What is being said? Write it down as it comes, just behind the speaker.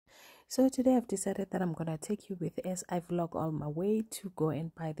So today I've decided that I'm gonna take you with as I vlog all my way to go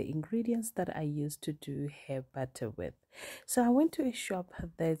and buy the ingredients that I use to do hair butter with. So I went to a shop.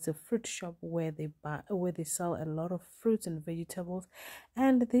 There's a fruit shop where they sell a lot of fruits and vegetables,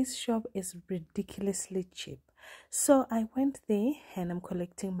 and this shop is ridiculously cheap. So I went there and I'm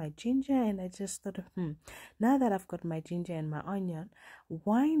collecting my ginger, and I just thought, now that I've got my ginger and my onion,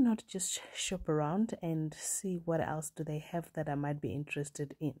 why not just shop around and see what else do they have that I might be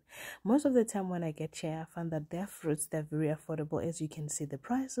interested in. Most of the time when I get here, I find that their fruits, they're very affordable, as you can see the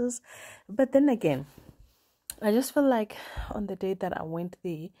prices. But then again, I just feel like on the day that I went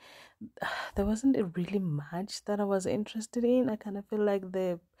there wasn't really much that I was interested in. I kind of feel like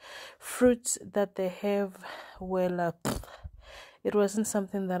the fruits that they have, well, it wasn't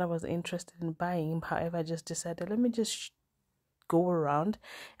something that I was interested in buying. However, I just decided, let me just go around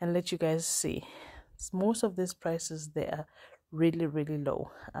and let you guys see. Most of these prices, they are really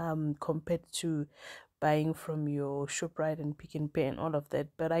low compared to buying from your ShopRite and Pick n Pay and all of that.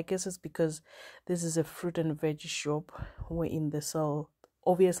 But I guess it's because this is a fruit and veg shop wherein they sell,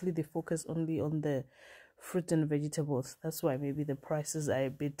 obviously they focus only on the fruit and vegetables. That's why maybe the prices are a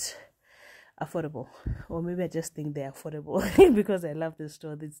bit affordable, or maybe I just think they're affordable because I love the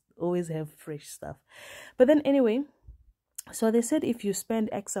store. They always have fresh stuff. But then anyway, so they said if you spend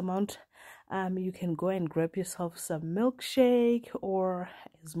X amount, you can go and grab yourself some milkshake or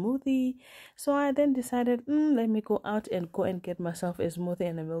a smoothie. So I then decided, let me go out and get myself a smoothie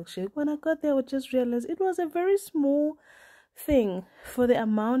and a milkshake. When I got there, I just realized it was a very small thing for the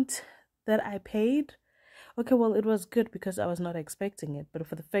amount that I paid. Okay, well, it was good because I was not expecting it. But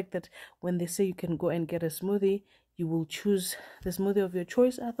for the fact that when they say you can go and get a smoothie, you will choose the smoothie of your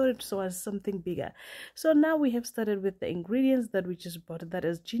choice, I thought it was something bigger. So now we have started with the ingredients that we just bought. That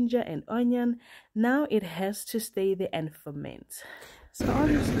is ginger and onion. Now it has to stay there and ferment. So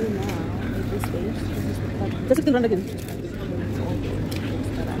obviously now at this stage, this is the part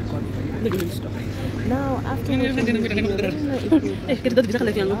that I got from the store. Now after a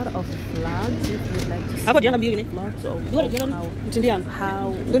lot of flags, if you'd like to see vlogs of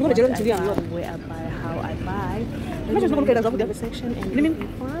how where I buy, how I buy, let me know in the comment section. And if you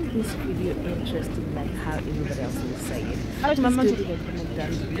find this video interesting, like how everybody else will say it, please leave a comment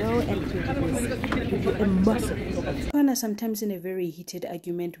down below and give you a massive thumbs up. Sometimes in a very heated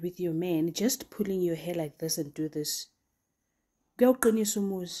argument with your man, just pulling your hair like this and do this. Go